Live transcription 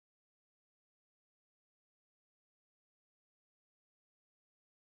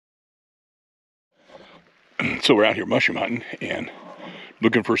So we're out here mushroom hunting and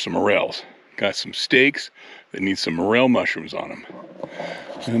looking for some morels. Got some stakes that need some morel mushrooms on them.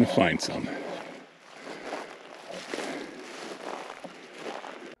 I'm gonna find some.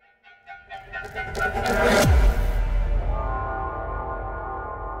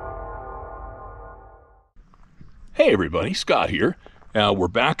 Hey everybody, Scott here. We're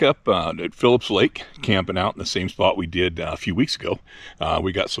back up at Phillips Lake, camping out in the same spot we did a few weeks ago.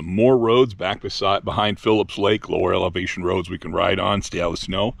 We got some more roads back behind Phillips Lake, lower elevation roads we can ride on, stay out of the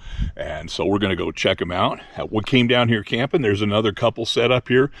snow. And so we're going to go check them out. We came down here camping. There's another couple set up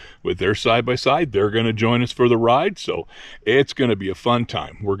here with their side-by-side. They're going to join us for the ride, so it's going to be a fun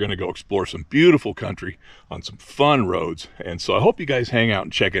time. We're going to go explore some beautiful country on some fun roads. And so I hope you guys hang out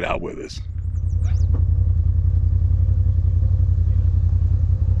and check it out with us.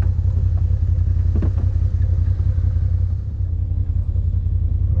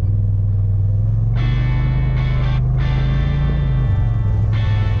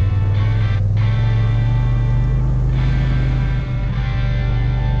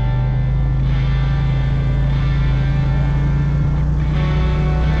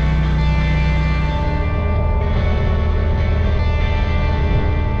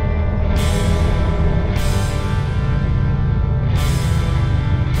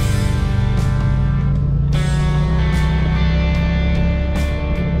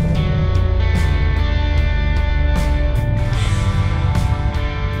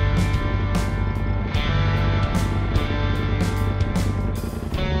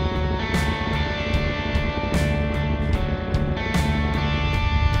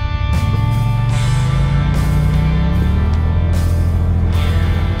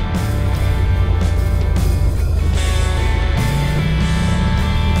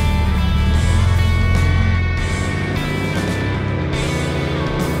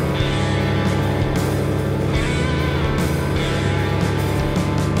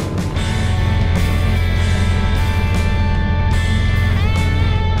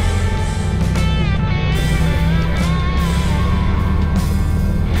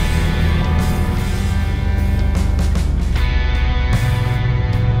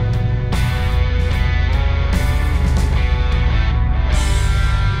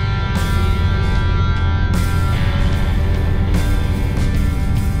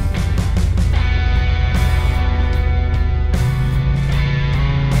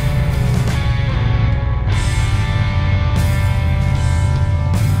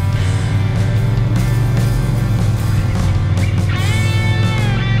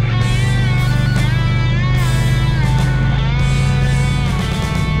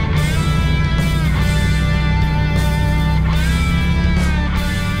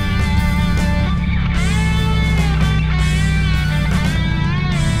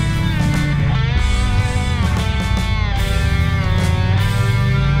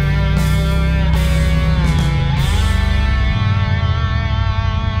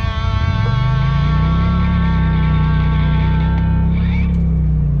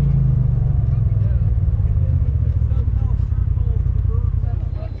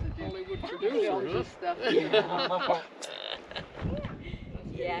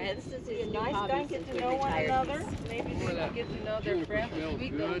 Yeah, this is a nice guy, get to know one another. Maybe they can get to know their friends.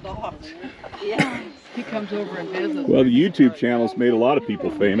 Sweet little dogs. Yeah. He comes over and visits. Well, the YouTube channel's made a lot of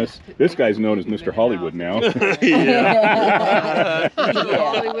people famous. This guy's known as Mr. Hollywood now. Yeah.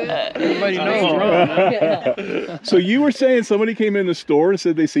 Hollywood. Everybody knows Ron. So you were saying somebody came in the store and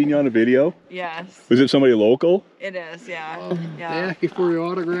said they seen you on a video? Yes. Was it somebody local? It is, yeah. They ask you for your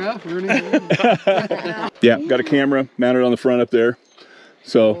autograph or anything? Yeah, got a camera mounted on the front up there.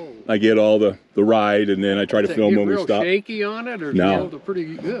 So I get all the ride, and then I try to film when we stop. Shaky on it, or no,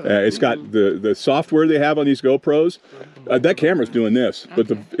 pretty good. It's got the software they have on these GoPros. That camera's doing this, but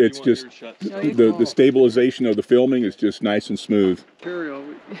it's just the stabilization of the filming is just nice and smooth. Carol,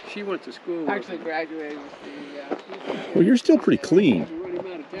 she went to school. Actually graduated. Well, you're still pretty clean.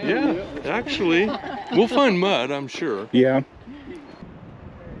 Yeah, actually, we'll find mud, I'm sure. Yeah.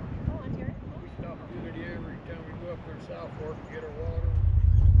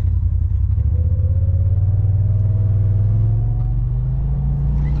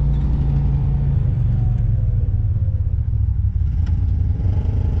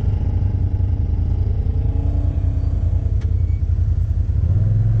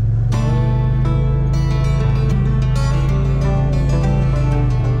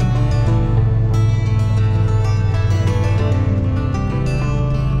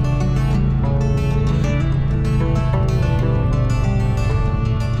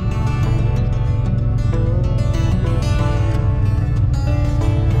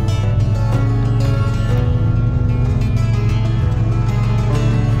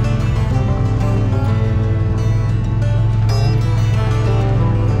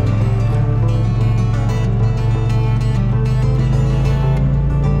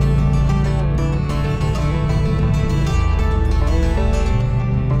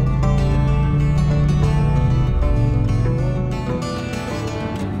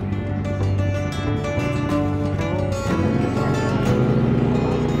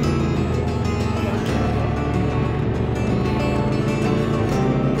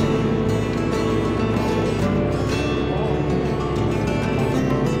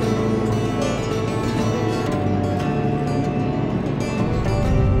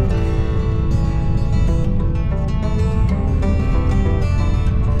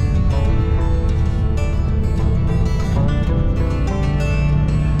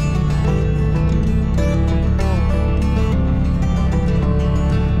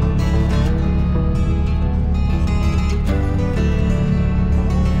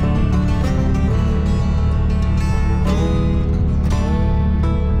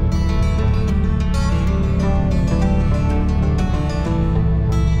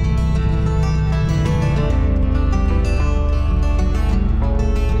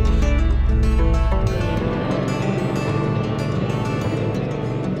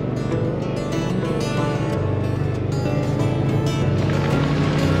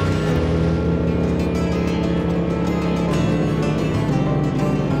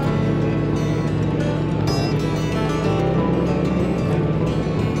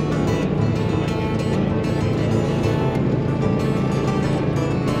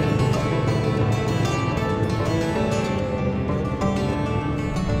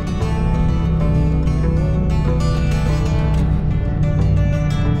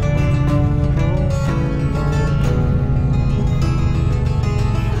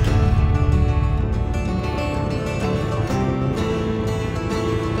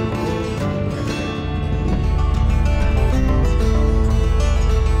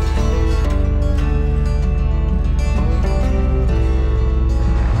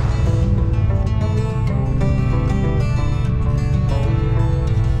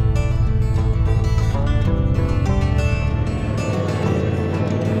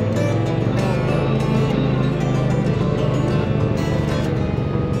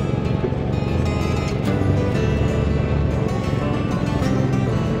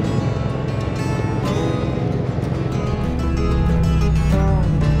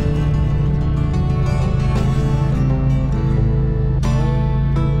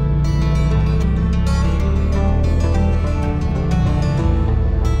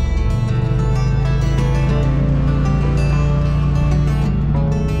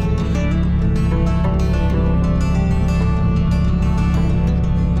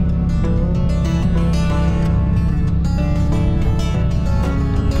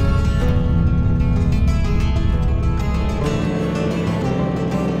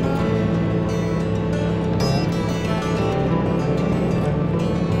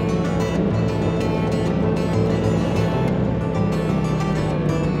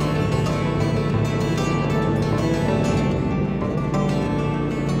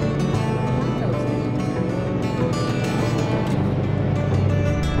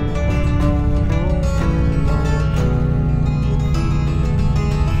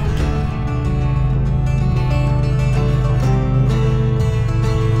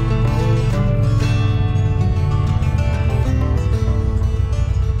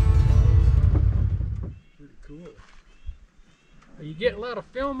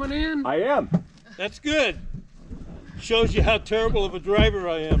 coming in? I am. That's good. Shows you how terrible of a driver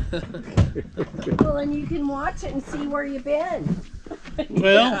I am. Well, and you can watch it and see where you've been.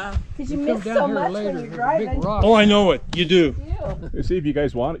 Well, Because you Come miss down so here much later, when you're there's a driving. big rock. oh, I know it. You do. You. See if you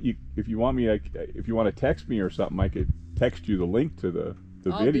guys want it. If you want me, if you want to text me or something, I could text you the link to the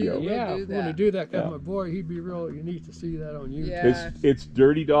video. Yeah, do if you want to that. do that, 'cause Yeah. my boy, he'd be real. You need to see that on YouTube. Yeah. It's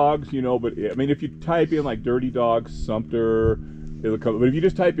Dirty Dogs, you know. But I mean, if you type in like Dirty Dogs Sumpter, it'll come. But if you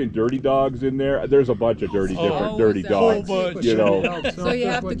just type in Dirty Dogs in there, there's a bunch of different Oh, Dirty is that Dogs. what But You know. So you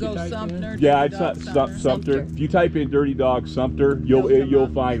have to what go type in. Sumpter. Yeah, Dirty it's Dog not Sumpter. Sumpter. If you type in Dirty Dog Sumpter, you'll It'll come you'll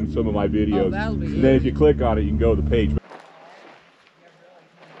up. find some of my videos. Oh, that'll be and then if you click on it, you can go to the page.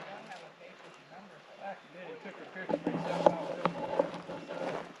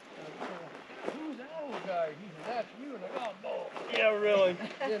 Who's that old guy? He said, that's you, and I got ball. Yeah, really.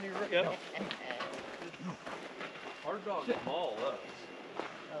 Then he ripped Yep. off. Our dogs maul us.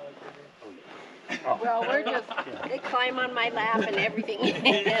 Well, we're just. They climb on my lap and everything.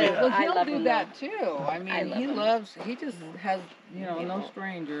 Well, I he'll love do them, that too. I I mean, love he him. loves. He just has, no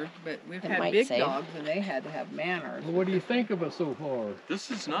stranger. But we've It had might big save. dogs, and they had to have manners. Well, what do you think of it so far? This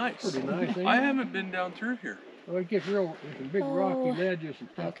is nice. Pretty nice, ain't I it? haven't been down through here. Well, it gets real, there's a big rocky Oh. ledges and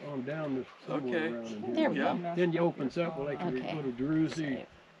stuff Okay. on down this somewhere Okay. around in here. There we Yeah. go. Then you opens up like a Okay. little druzy.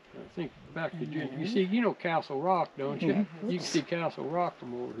 I think back to you see, you know Castle Rock, don't you? You can see Castle Rock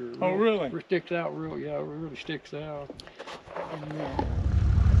from over here. Oh, really? It sticks out real, yeah, it really sticks out.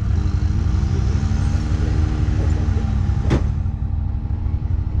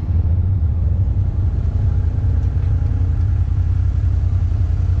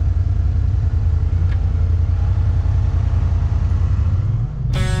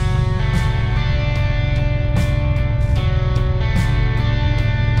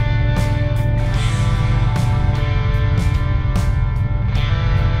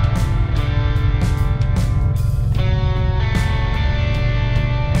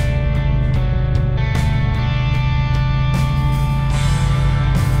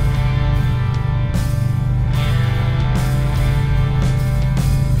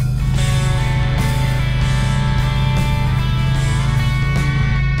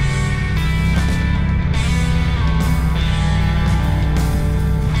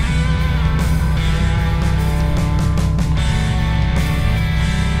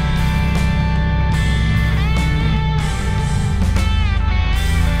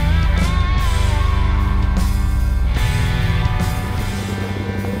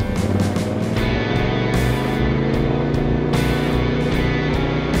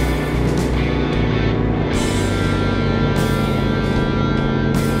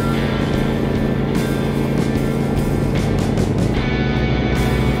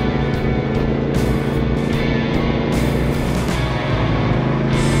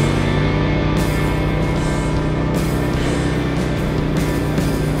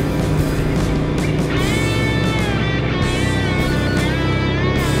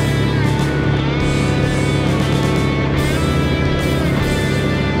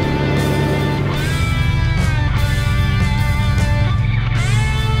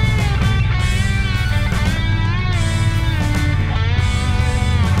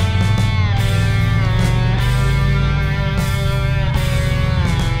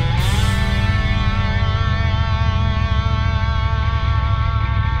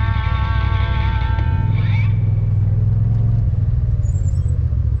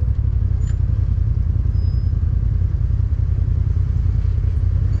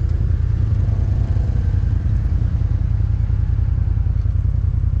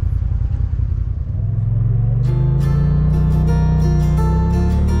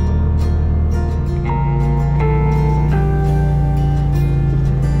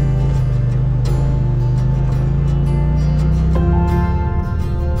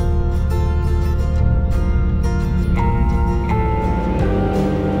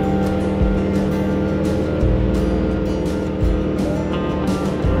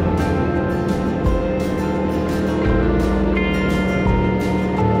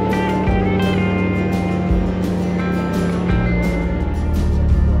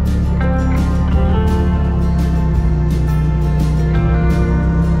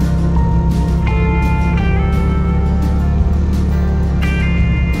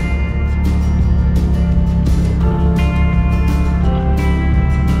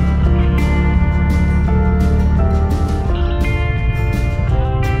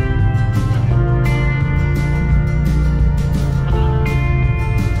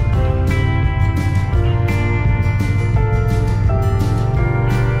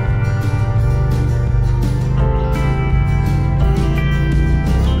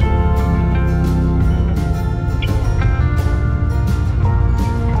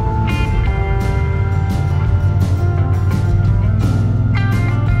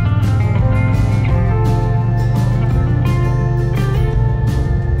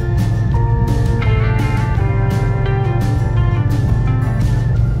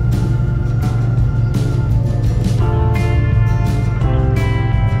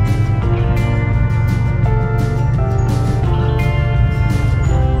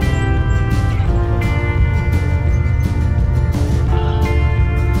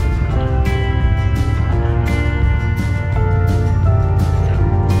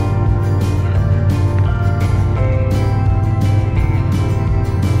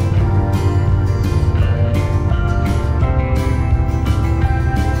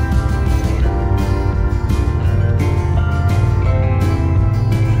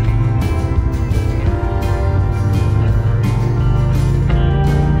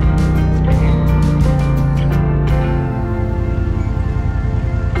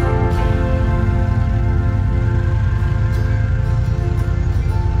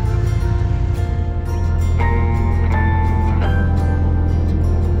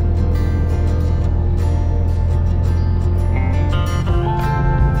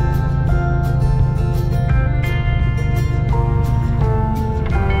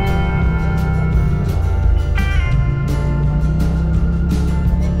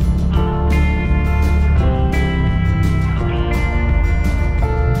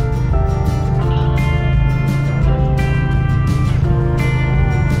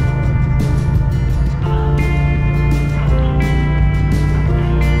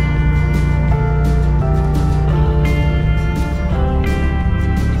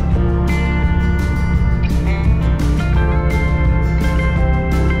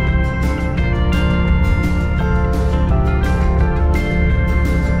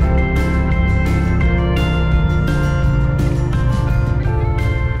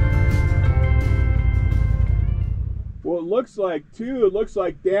 looks like, too, it looks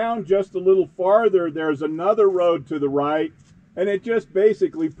like down just a little farther, there's another road to the right, and it just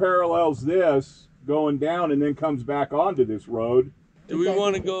basically parallels this going down and then comes back onto this road. Do we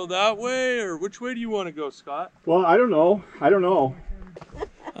want to go that way, or which way do you want to go, Scott? Well, I don't know.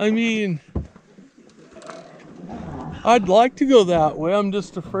 I mean, I'd like to go that way. I'm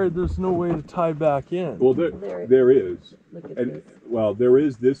just afraid there's no way to tie back in. Well, there is. Look at And, this. well, there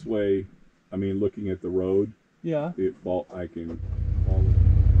is this way. I mean, looking at the road, Yeah. I can follow.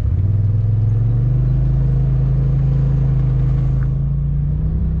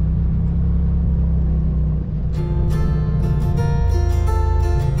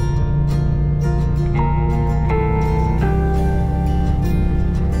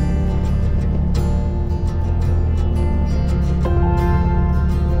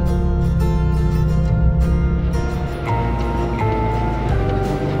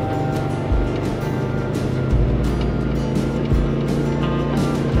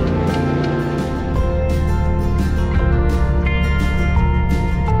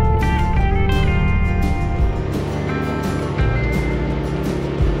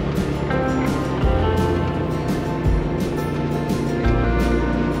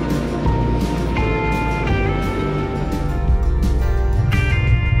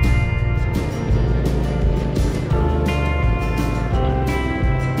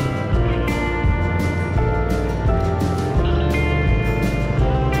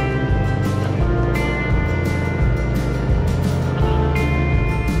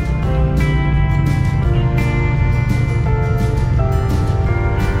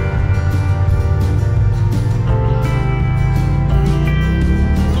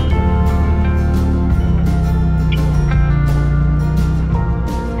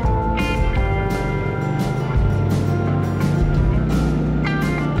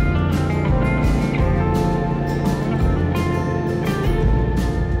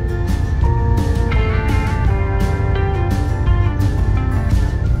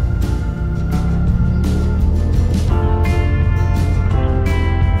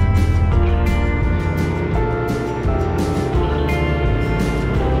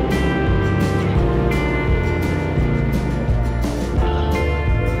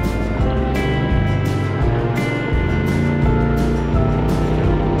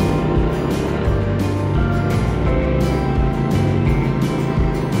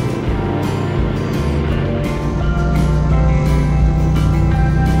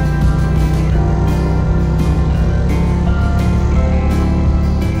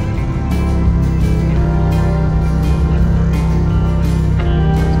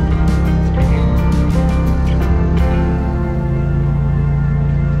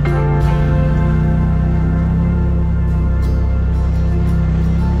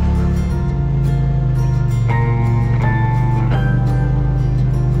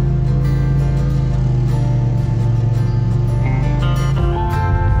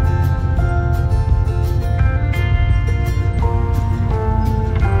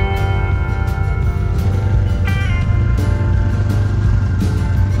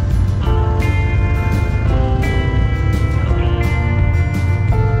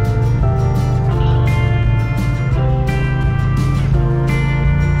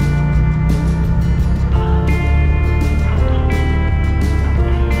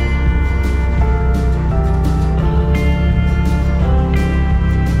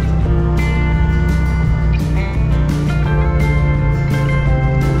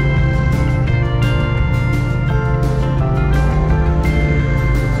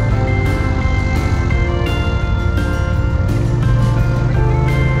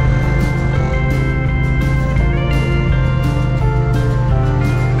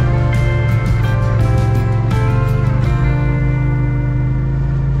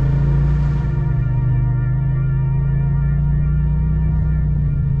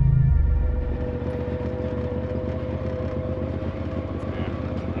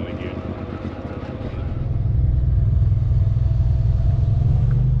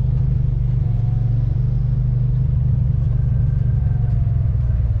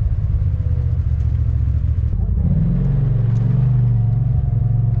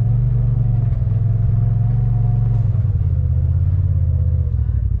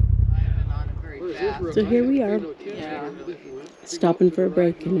 So here we are, stopping for a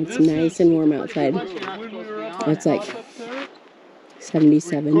break, and it's nice and warm outside. It's like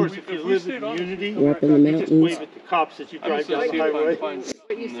 77. Of course, if you live in Unity, We're up in the mountains. wave at the cops as you drive down the highway.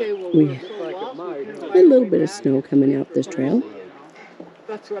 We had a little bit of snow coming out this trail.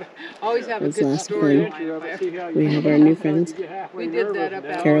 Always have a It's good lots of story. fun. We have our new friends, We did that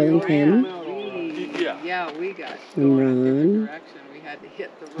about Carol and Ken. Yeah, we got And going in a different Ron. direction. We had to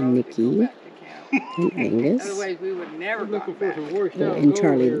hit the road And to go Nikki. back to camp. And Angus. Otherwise, we would never I'm go looking for back. some worse Oh, now. and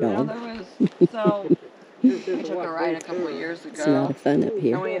Charlie the Well, dog. there was, so we took a ride a couple of years It's a lot ago, of fun up and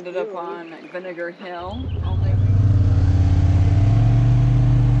here. we ended up on Vinegar Hill. Only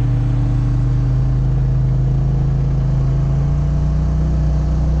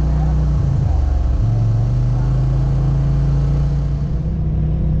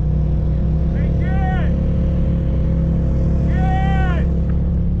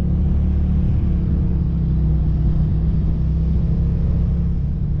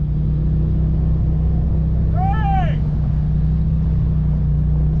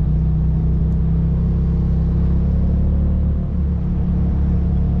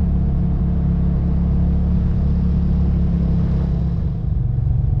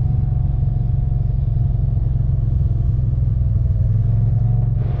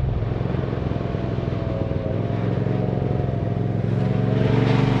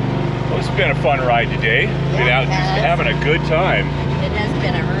Well, it's been a fun ride today. Been out just having a good time. It has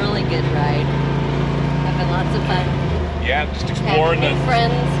been a really good ride. Having lots of fun. Yeah, just exploring Having new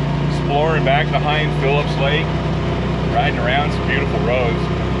friends. exploring back behind Phillips Lake, riding around some beautiful roads.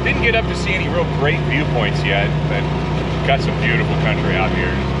 Didn't get up to see any real great viewpoints yet, but got some beautiful country out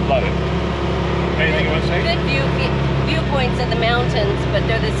here. Love it. Anything you want to say? Good viewpoints of the mountains, but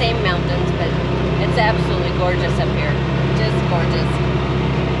they're the same mountains, but it's absolutely gorgeous up here. Just gorgeous.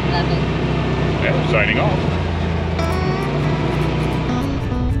 Love it. Yeah, signing off.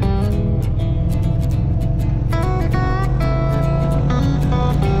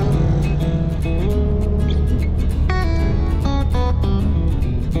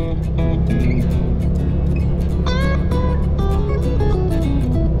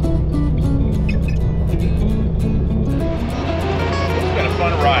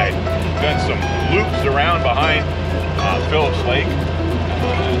 Done some loops around behind Phillips Lake.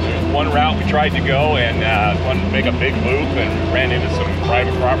 There's one route we tried to go and wanted to make a big loop and ran into some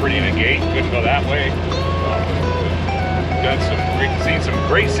private property and a gate. Couldn't go that way. Seen some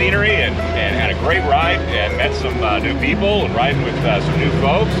great scenery and had a great ride and met some new people and riding with some new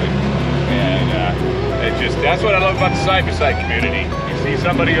folks. That's what I love about the side-by-side community. You see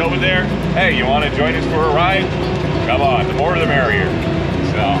somebody over there, hey, you want to join us for a ride? Come on, the more the merrier.